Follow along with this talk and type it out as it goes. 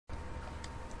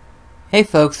Hey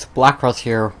folks, BlackCross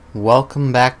here.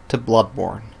 Welcome back to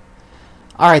Bloodborne.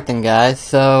 Alright then guys,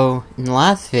 so in the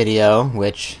last video,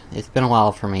 which it's been a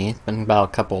while for me, it's been about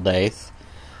a couple days,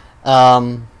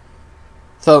 so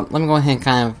let me go ahead and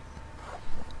kind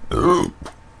of,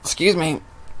 excuse me,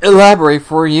 elaborate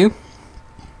for you.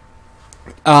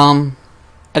 I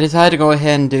decided to go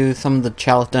ahead and do some of the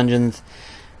Chalice dungeons,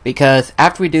 because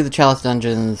after we do the Chalice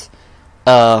dungeons,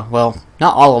 well,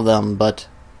 not all of them, but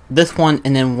this one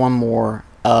and then one more,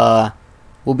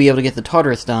 we'll be able to get the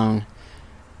Tartarus Stone,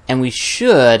 and we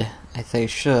should, I say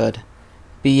should,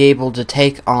 be able to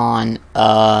take on,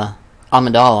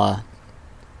 Amidala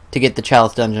to get the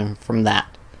Chalice Dungeon from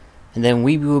that. And then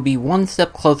we will be one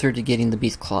step closer to getting the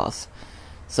Beast Claws.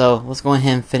 So, let's go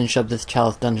ahead and finish up this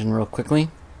Chalice Dungeon real quickly.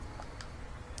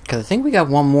 Because I think we got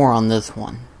one more on this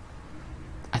one.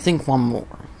 I think one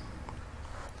more.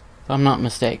 If I'm not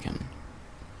mistaken.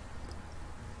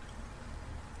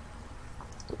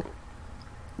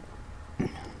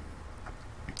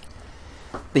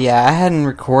 But yeah, I hadn't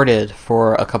recorded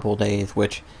for a couple days,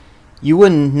 which you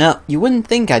wouldn't know, you wouldn't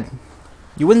think it.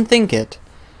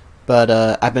 But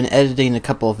I've been editing a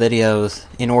couple of videos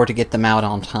in order to get them out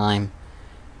on time.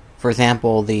 For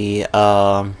example, the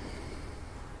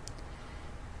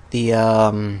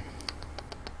Kingdom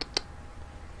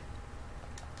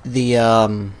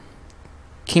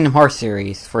Hearts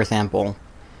series, for example.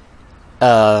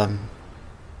 I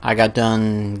got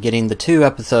done getting the 2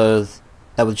 episodes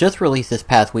that was just released this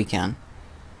past weekend.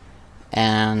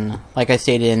 And like I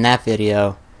stated in that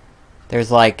video,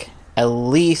 there's like at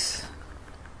least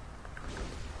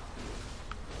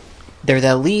 2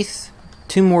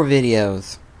 more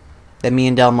videos that me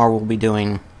and Delmar will be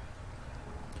doing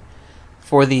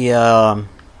for the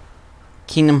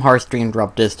Kingdom Hearts Dream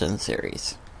Drop Distance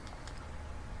series.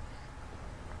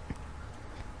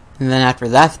 And then after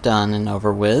that's done and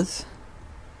over with,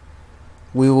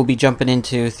 we will be jumping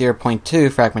into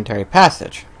 0.2 Fragmentary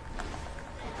Passage.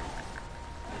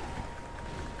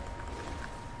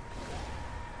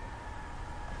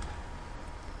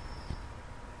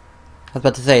 I was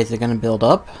about to say, is it going to build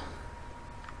up?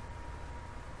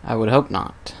 I would hope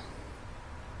not.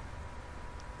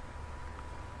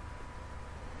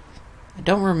 I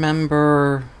don't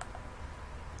remember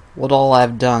what all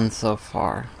I've done so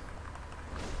far.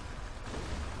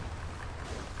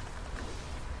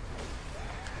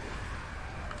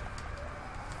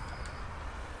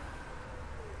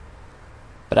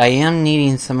 But I am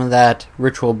needing some of that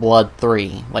Ritual Blood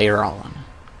 3 later on.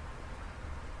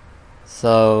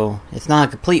 So, it's not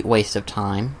a complete waste of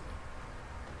time.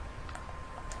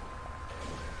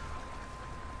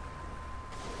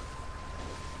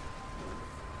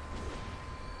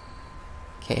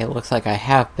 Okay, it looks like I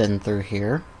have been through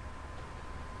here.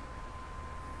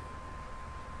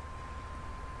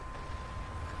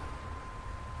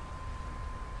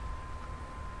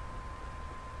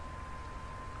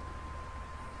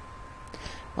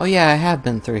 Oh yeah, I have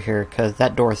been through here, because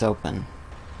that door's open.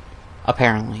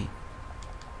 Apparently.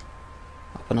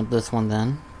 Open up this one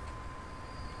then.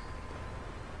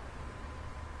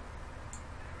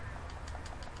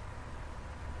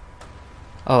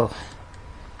 Oh.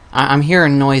 I'm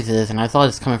hearing noises, and I thought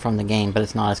it's coming from the game, but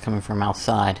it's not, it's coming from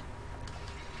outside.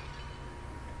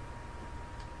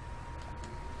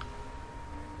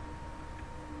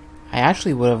 I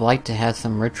actually would have liked to have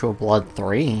some Ritual Blood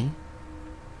 3.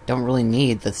 Don't really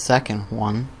need the second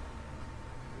one.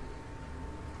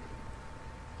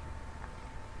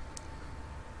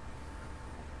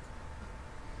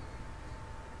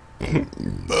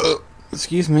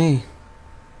 Excuse me.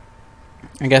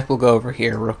 I guess we'll go over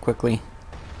here real quickly.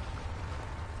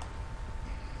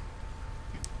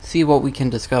 See what we can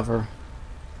discover.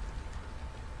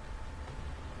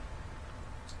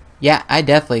 Yeah, I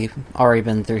definitely already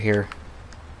been through here.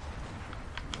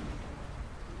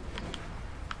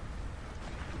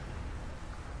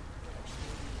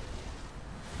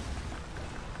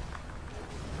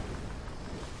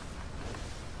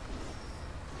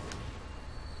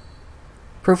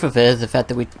 Proof of it is the fact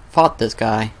that we fought this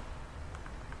guy.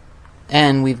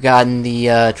 And we've gotten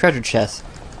the treasure chest.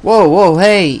 Whoa, whoa,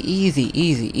 hey! Easy,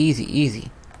 easy, easy,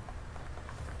 easy.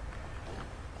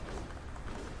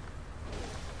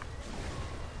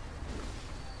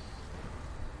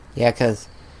 Yeah, because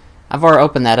I've already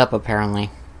opened that up, apparently.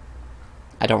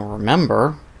 I don't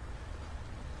remember.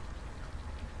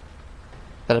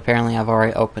 But apparently I've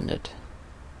already opened it.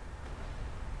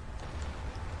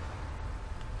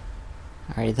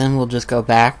 Alright, then we'll just go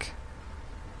back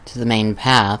to the main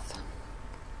path.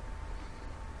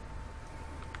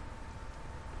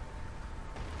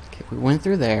 Okay, we went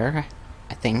through there,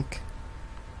 I think.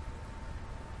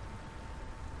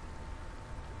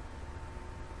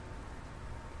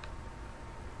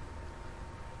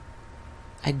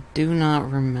 I do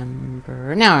not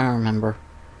remember. Now I remember.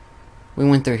 We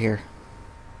went through here.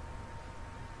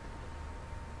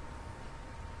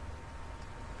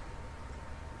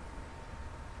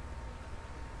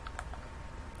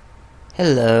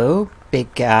 Hello,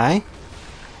 big guy.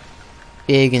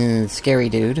 Big and scary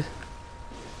dude.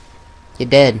 You're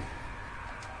dead.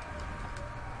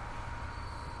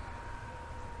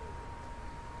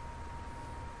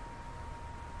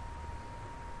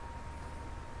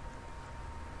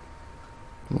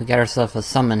 We got ourselves a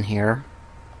summon here.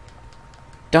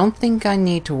 Don't think I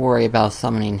need to worry about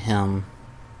summoning him.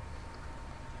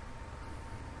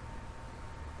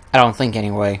 I don't think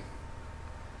anyway.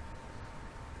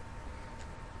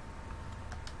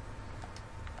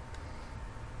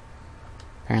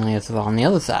 Apparently it's on the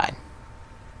other side.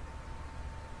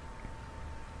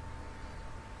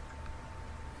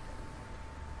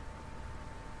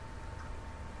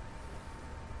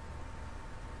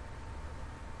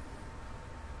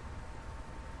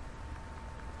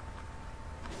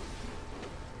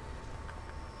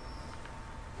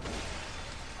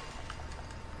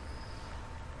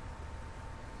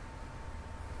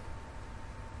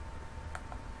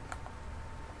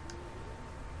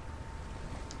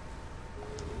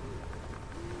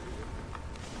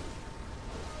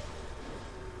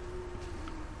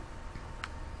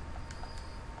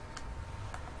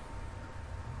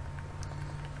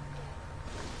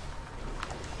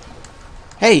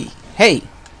 Hey! Hey!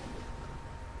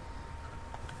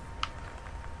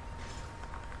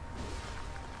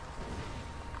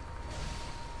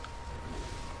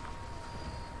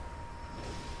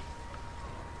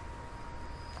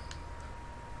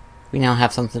 We now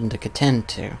have something to contend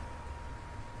to.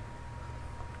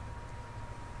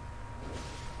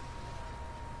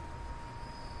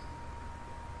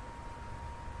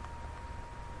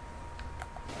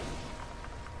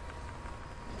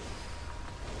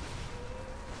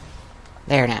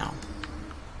 There now.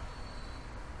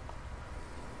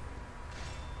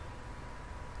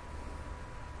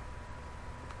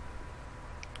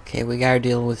 Okay, we gotta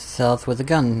deal with self with a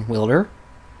gun wielder.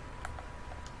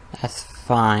 That's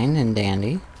fine and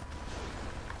dandy.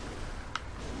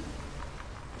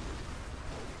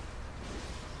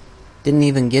 Didn't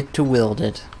even get to wield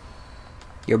it.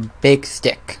 Your big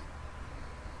stick.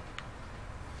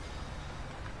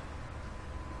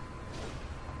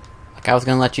 Like I was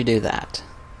gonna let you do that.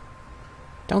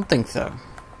 Don't think so.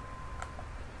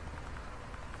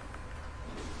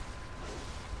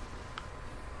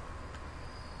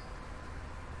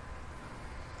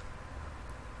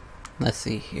 Let's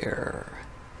see here.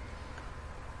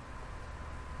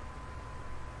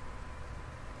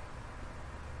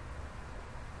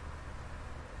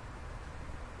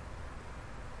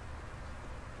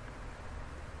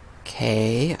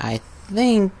 Okay, I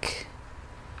think,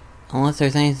 unless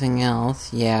there's anything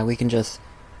else, yeah, we can just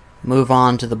move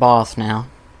on to the boss now.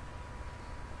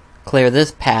 Clear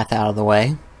this path out of the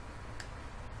way.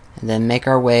 And then make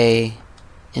our way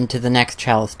into the next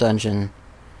Chalice dungeon,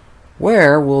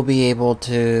 where we'll be able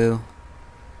to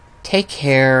take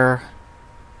care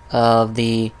of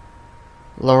the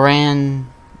Loran,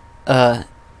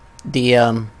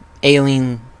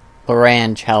 Aileen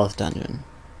Loran Chalice dungeon.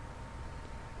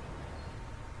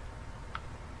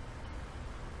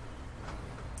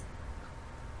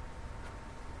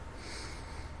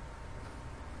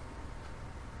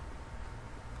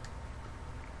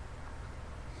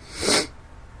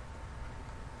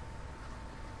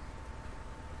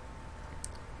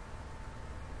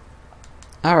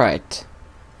 Alright,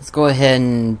 let's go ahead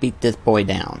and beat this boy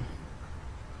down.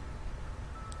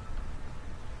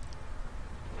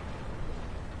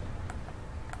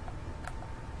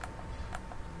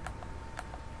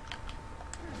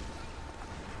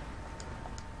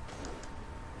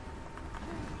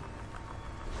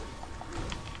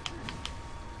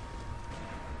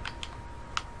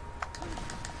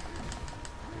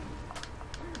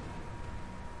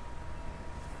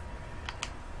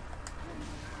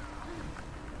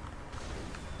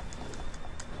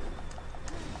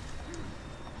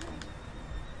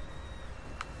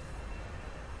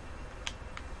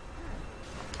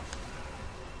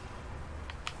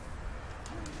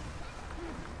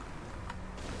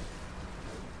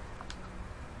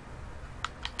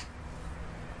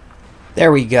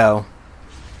 There we go.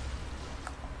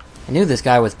 I knew this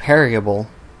guy was parryable.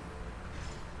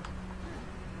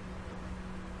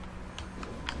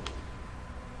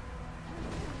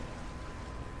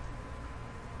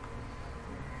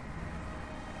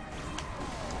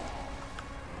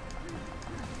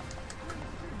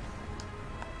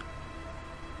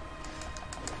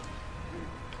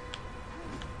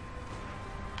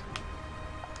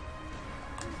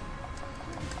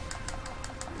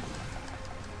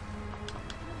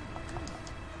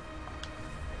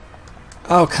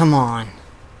 Oh, come on.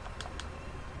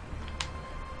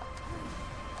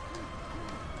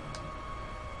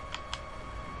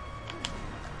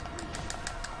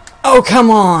 Oh,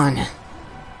 come on!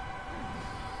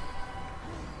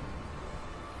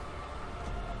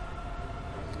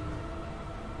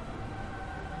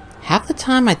 Half the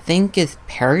time I think is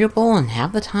parryable, and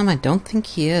half the time I don't think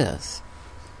he is.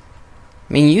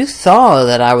 I mean, you saw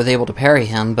that I was able to parry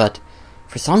him, but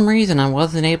for some reason I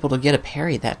wasn't able to get a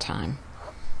parry that time.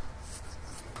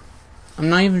 I'm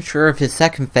not even sure if his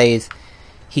second phase,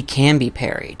 he can be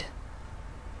parried.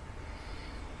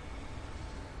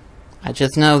 I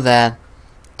just know that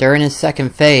during his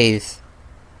second phase,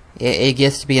 it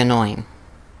gets to be annoying.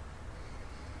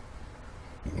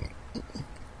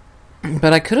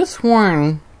 But I could have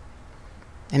sworn,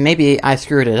 and maybe I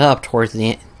screwed it up towards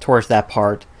that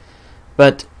part,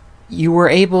 but you were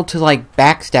able to like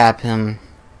backstab him.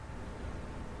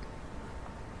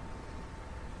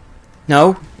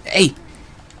 No? Hey!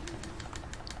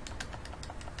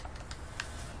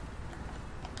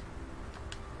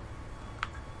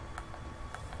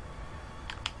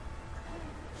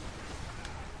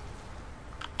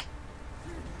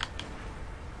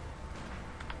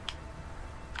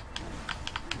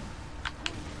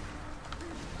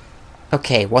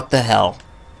 Okay, what the hell?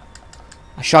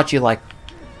 I shot you like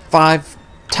 5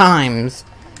 times.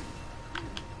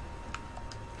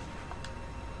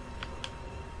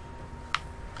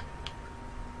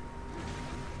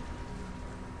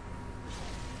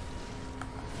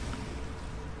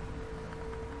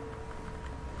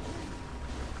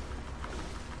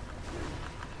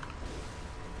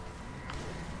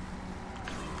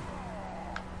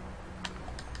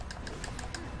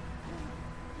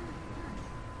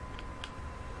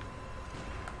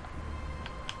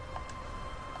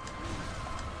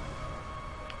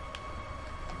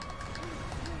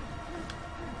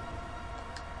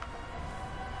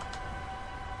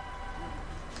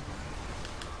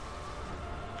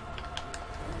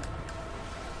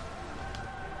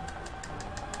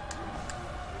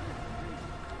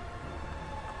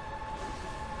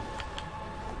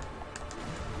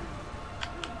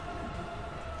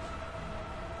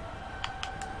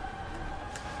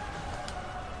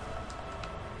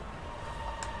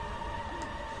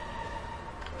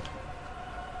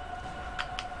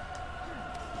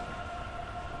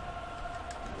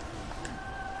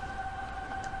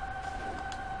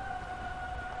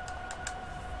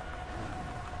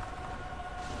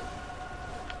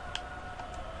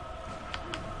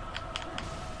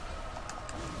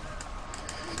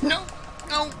 No!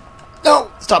 No!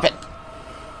 No! Stop it!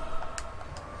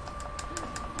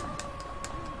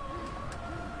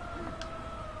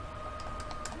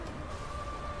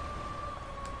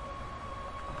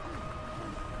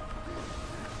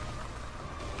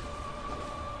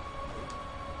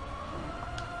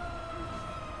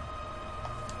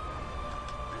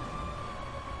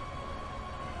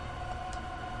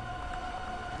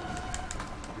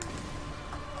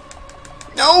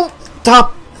 No!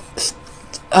 Stop!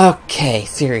 Okay,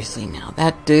 seriously now.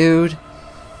 That dude...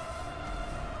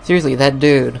 Seriously, that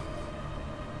dude.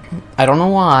 I don't know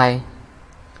why,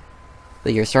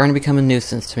 but you're starting to become a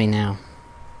nuisance to me now.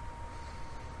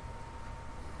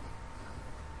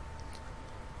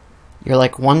 You're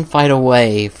like one fight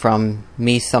away from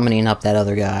me summoning up that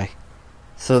other guy,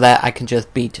 so that I can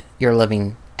just beat your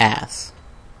living ass.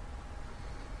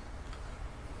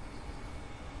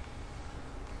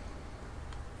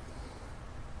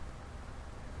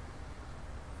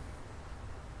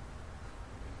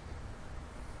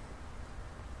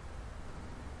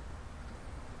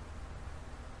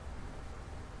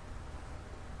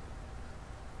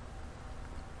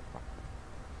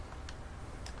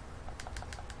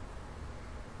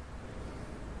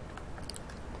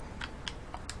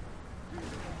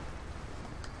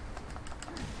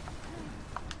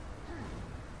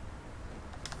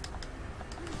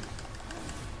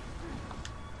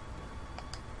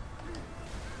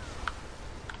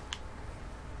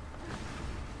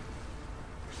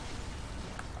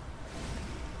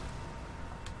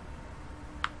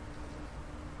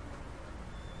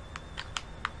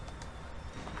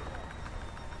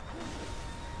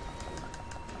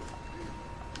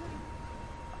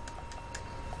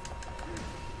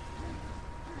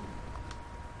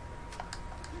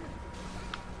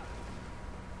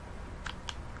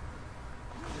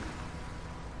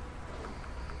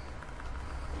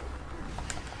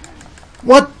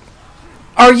 What?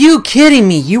 Are you kidding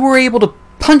me? You were able to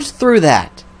punch through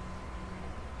that.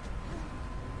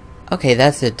 Okay,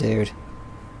 that's it, dude.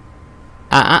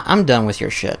 I'm done with your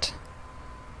shit.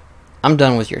 I'm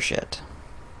done with your shit.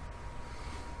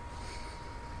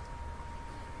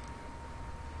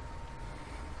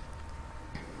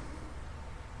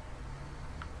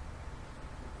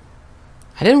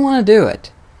 I didn't want to do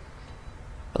it.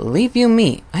 Believe you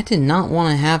me, I did not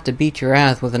want to have to beat your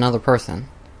ass with another person.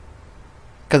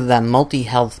 Because of that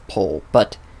multi-health pole,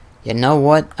 but you know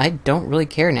what? I don't really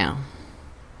care now.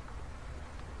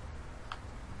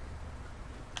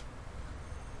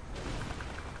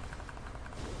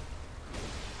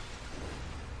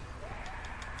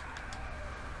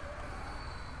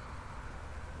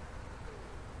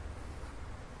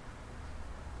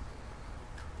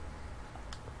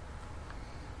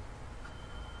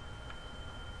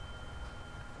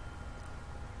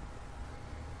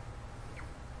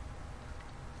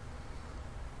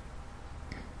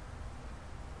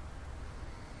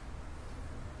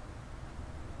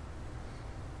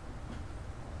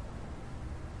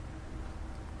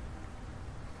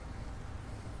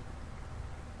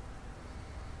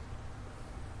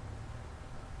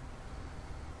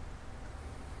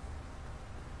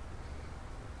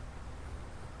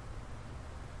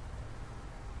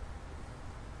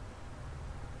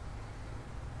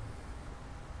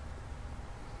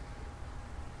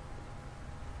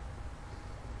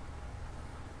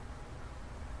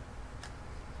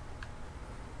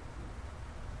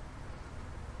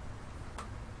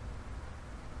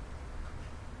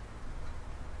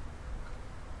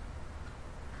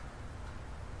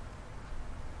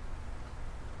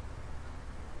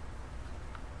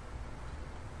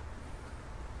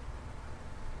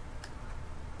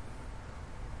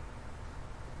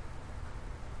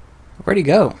 Where'd he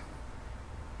go?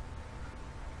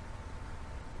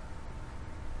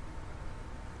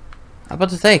 I was about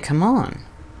to say, come on.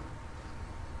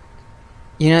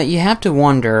 You know, you have to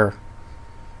wonder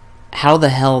how the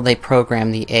hell they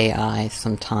program the AI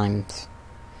sometimes.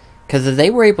 Because if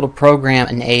they were able to program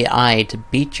an AI to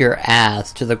beat your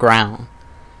ass to the ground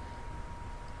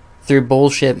through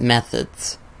bullshit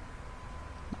methods,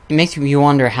 it makes you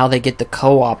wonder how they get the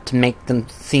co-op to make them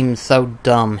seem so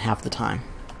dumb half the time.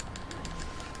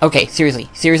 Okay, seriously,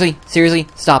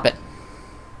 stop it.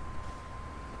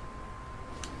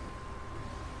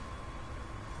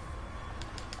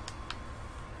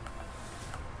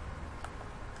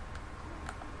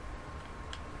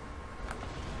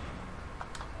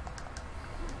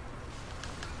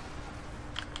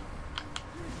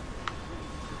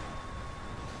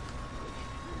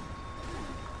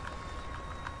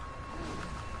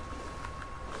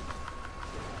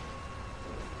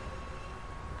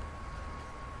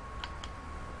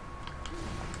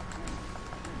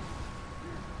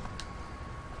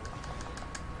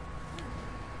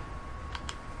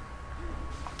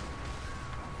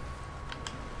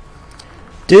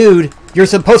 Dude, you're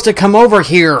supposed to come over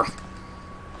here!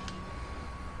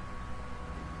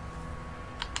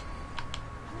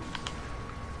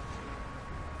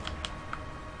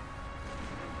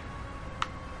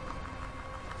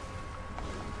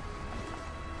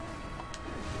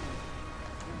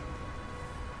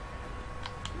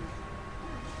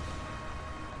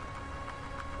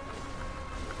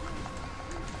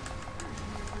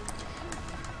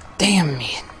 Damn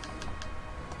me.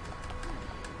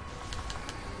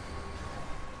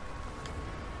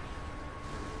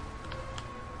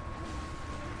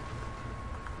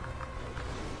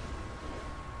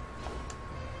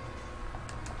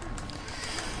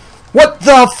 What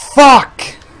the fuck?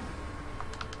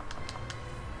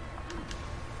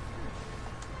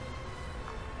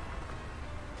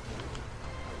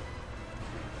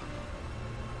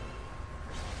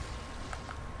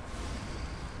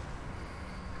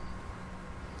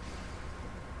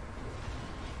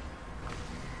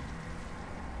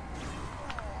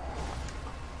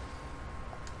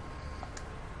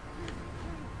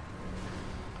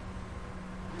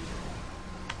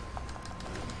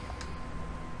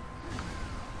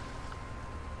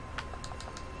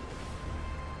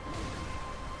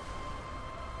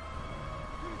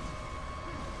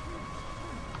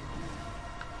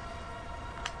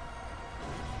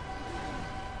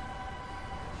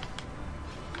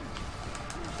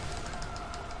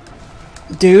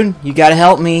 Dude, you gotta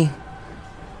help me.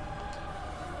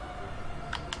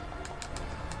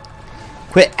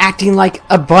 Quit acting like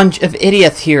a bunch of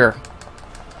idiots here.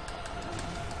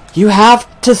 You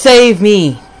have to save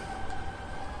me.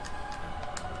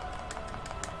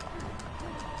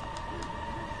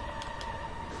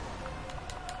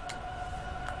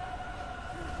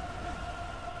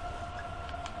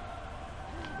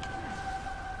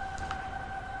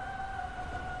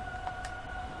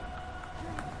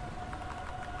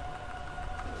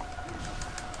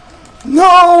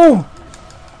 No!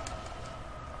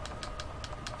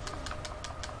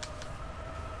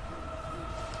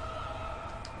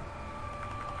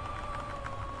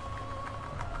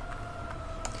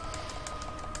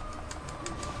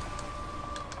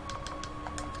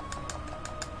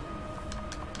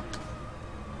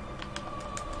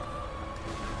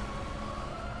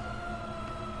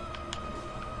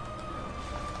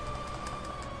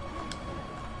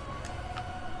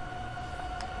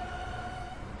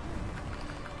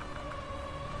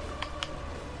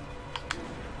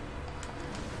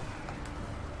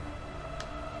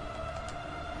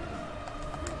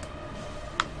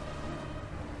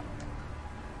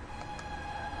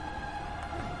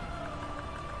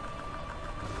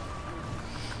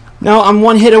 No, I'm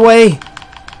one hit away!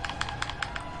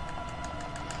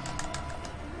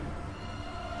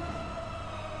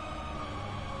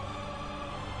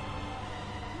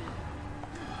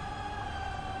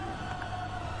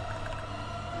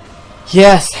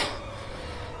 Yes!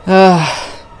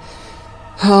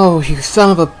 Oh, you son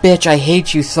of a bitch, I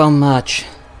hate you so much.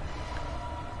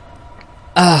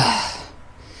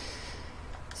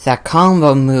 It's that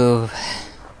combo move.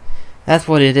 That's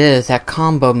what it is, that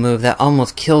combo move that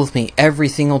almost kills me every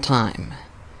single time.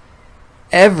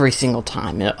 Every single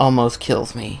time it almost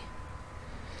kills me.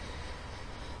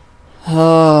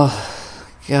 Oh,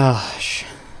 gosh.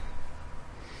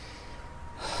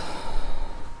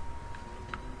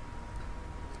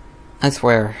 I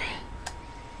swear,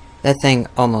 that thing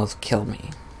almost killed me.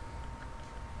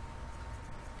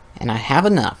 And I have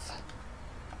enough.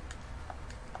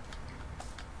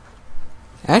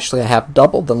 Actually, I have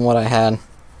double than what I had.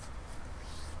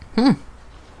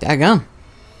 Daggum.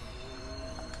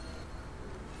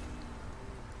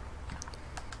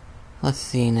 Let's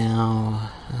see now.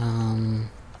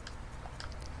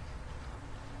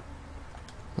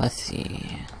 Let's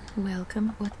see.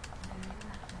 Welcome.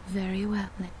 Very well.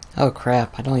 Oh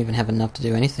crap, I don't even have enough to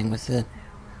do anything with it.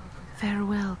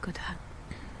 Farewell, good hunt.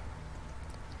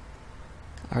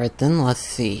 Alright then, let's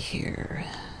see here.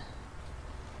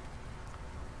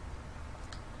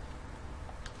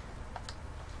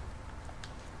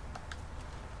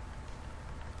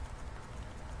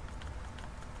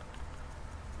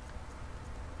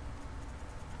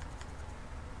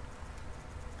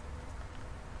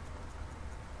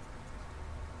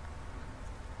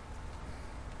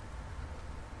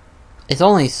 It's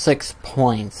only 6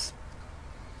 points,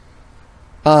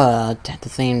 but at the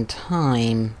same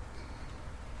time,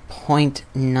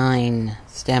 0.9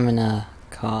 stamina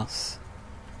costs.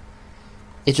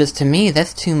 It's just, to me,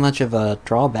 that's too much of a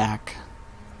drawback.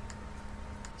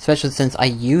 Especially since I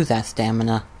use that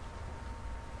stamina.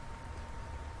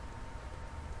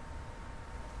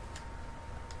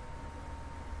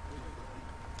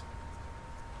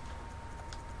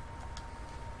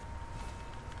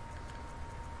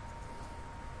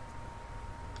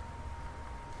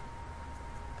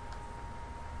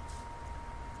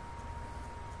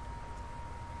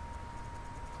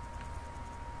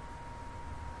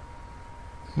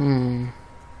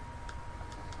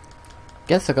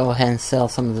 Guess I'll go ahead and sell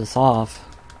some of this off,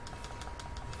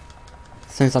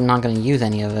 since I'm not going to use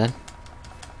any of it.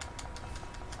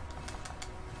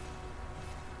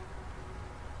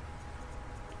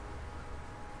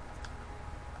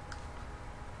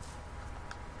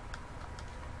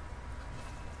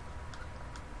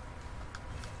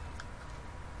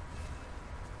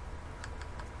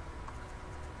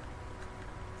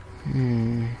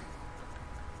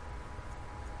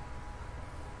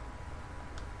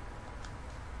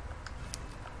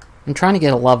 I'm trying to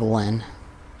get a level in.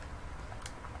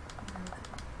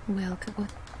 Welcome.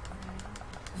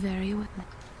 Very well.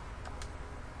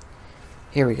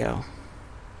 Here we go.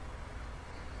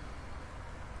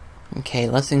 Okay,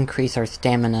 let's increase our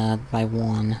stamina by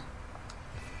 1.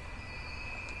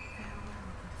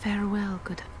 Farewell,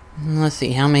 good. Let's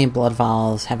see, how many blood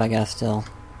vials have I got still?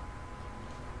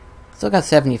 Still got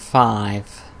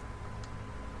 75.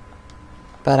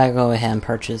 But I go ahead and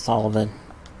purchase all of it.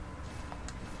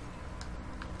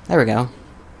 There we go.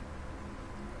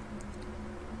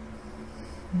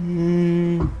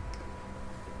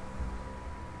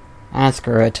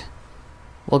 Screw it.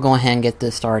 We'll go ahead and get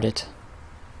this started.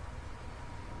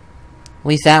 At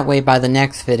least that way, by the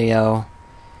next video,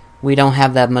 we don't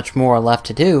have that much more left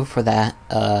to do for that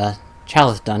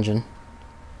chalice dungeon.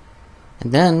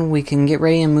 And then we can get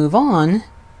ready and move on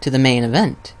to the main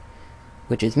event,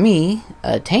 which is me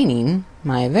attaining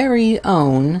my very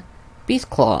own beast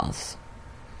claws.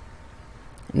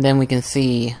 And then we can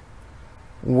see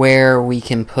where we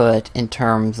can put in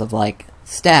terms of like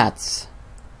stats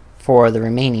for the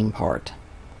remaining part.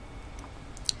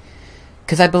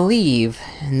 Because I believe,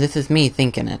 and this is me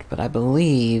thinking it, but I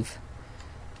believe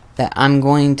that I'm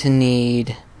going to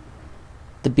need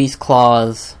the beast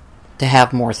claws to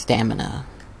have more stamina.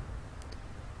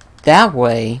 That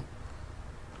way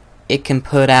it can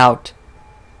put out,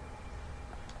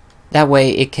 that way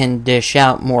it can dish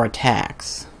out more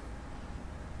attacks.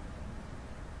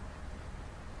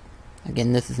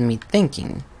 Again, this is me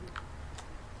thinking,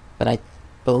 but I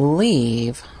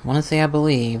believe, I want to say I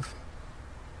believe,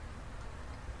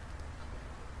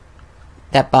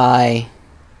 that by,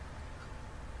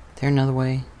 is there another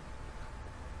way?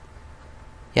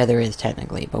 Yeah, there is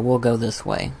technically, but we'll go this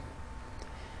way.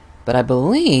 But I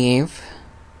believe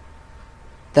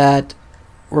that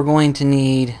we're going to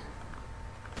need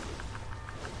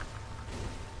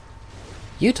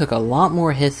You took a lot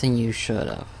more hits than you should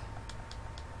have.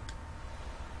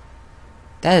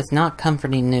 That is not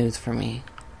comforting news for me.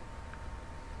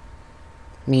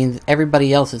 Means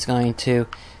everybody else is going to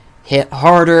hit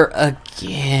harder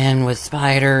again with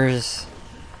spiders.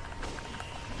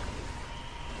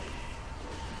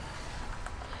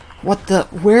 What the?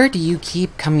 Where do you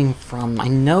keep coming from? I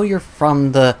know you're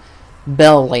from the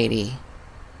Bell Lady.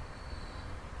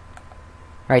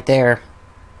 Right there.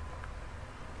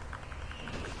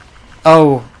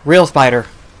 Oh, real spider.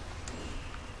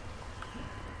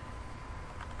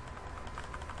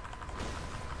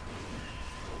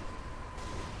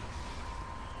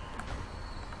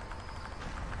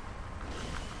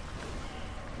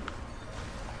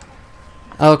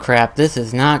 Oh crap, this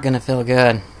is not gonna feel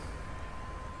good.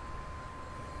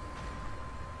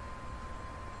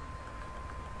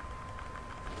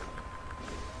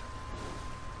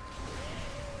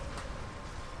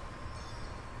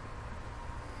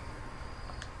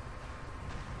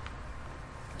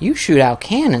 You shoot out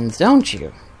cannons, don't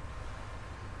you?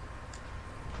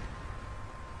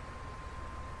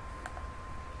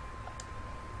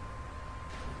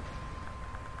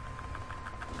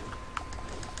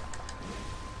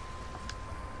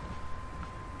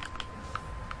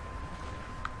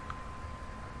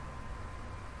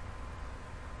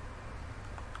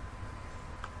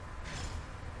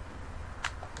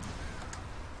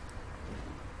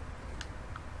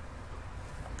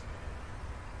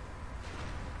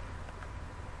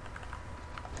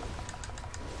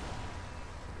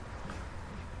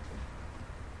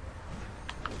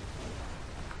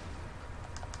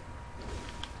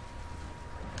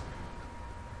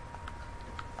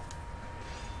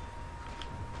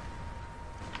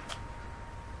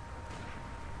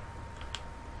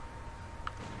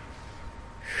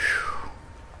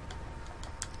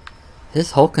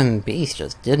 This hulking beast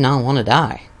just did not want to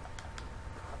die.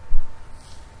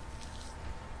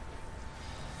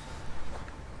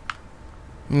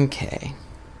 Okay.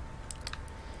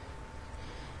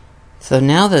 So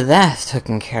now that that's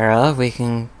taken care of, we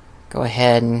can go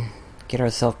ahead and get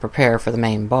ourselves prepared for the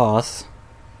main boss.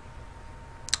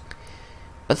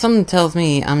 But something tells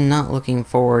me I'm not looking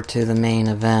forward to the main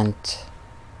event.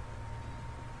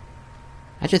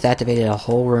 I just activated a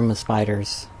whole room of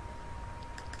spiders.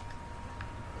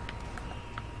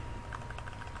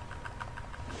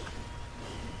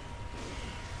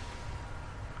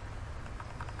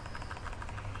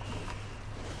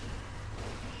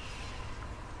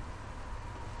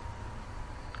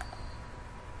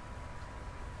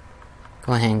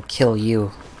 Go ahead and kill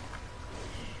you.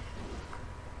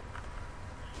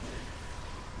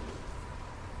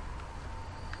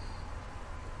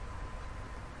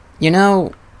 You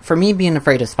know, for me being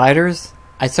afraid of spiders,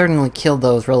 I certainly killed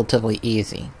those relatively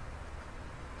easy.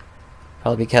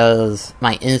 Probably because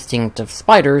my instinct of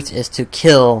spiders is to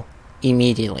kill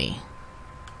immediately.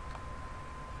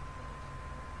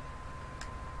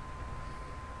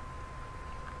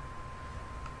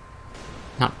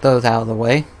 Knock those out of the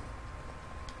way.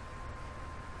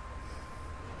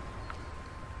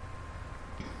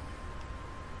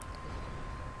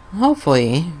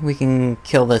 Hopefully, we can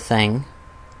kill this thing.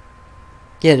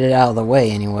 Get it out of the way,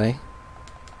 anyway.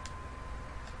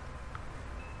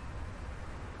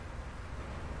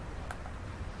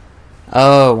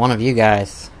 Oh, one of you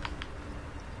guys.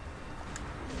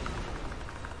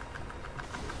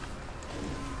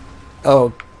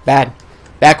 Oh, bad.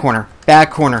 Bad corner. Bad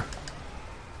corner.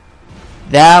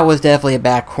 That was definitely a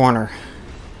bad corner.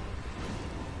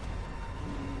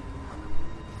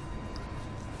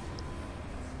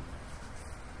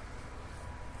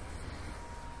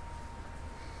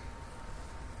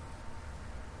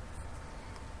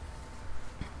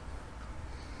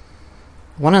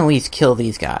 I want to at least kill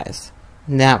these guys.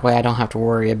 That way I don't have to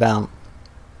worry about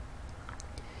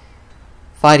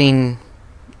fighting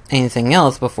anything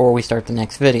else before we start the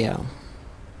next video.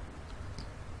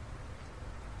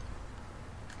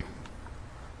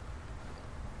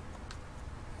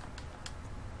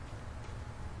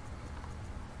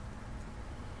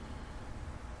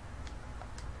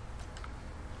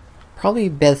 Probably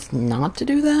best not to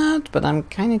do that, but I'm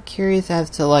kind of curious as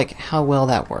to like how well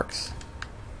that works.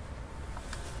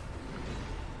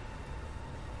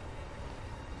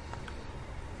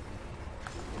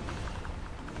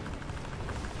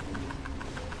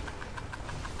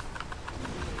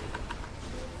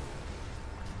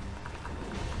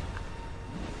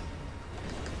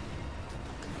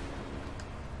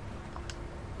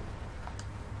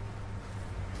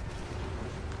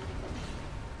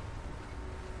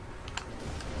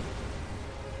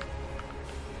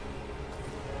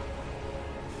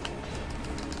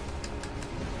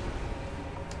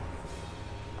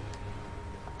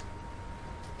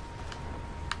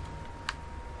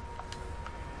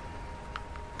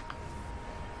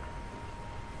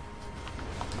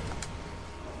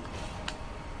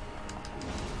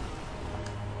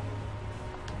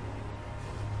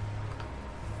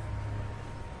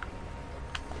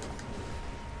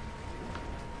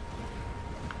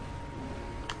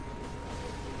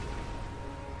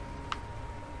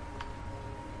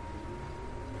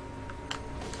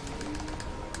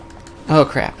 Oh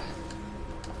crap.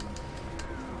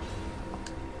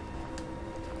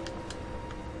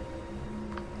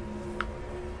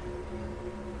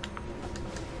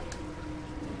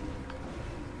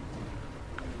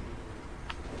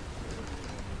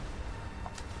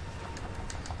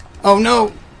 Oh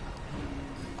no!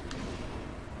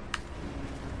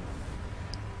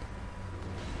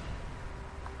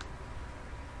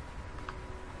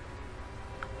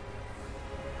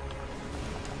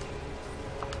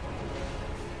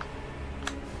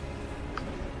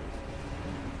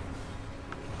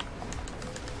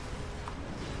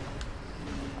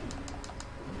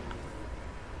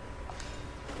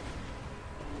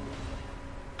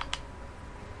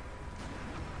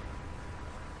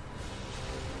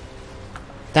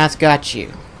 That's got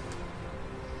you.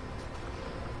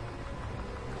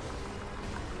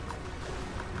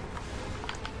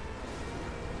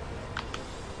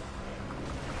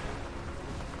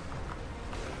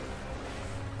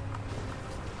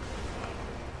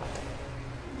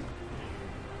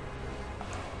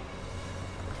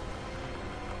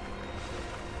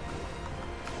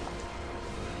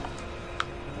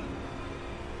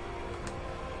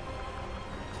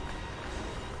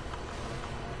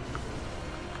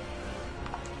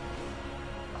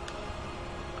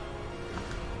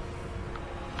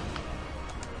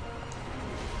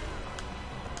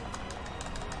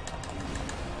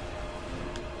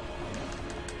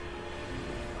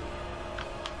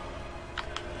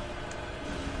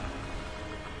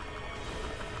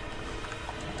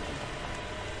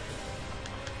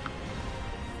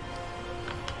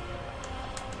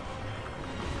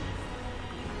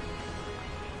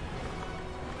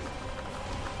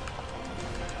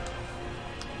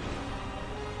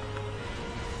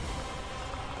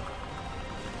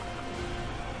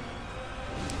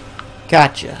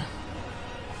 Gotcha.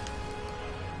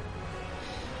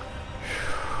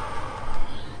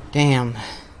 Damn.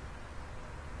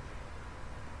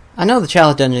 I know the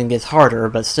challenge dungeon gets harder,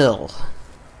 but still.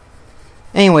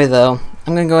 Anyway though,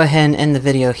 I'm gonna go ahead and end the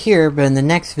video here, but in the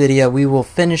next video we will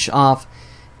finish off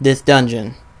this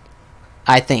dungeon.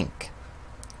 I think.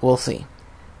 We'll see.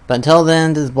 But until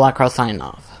then, this is BlackCross signing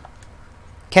off.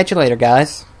 Catch you later,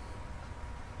 guys.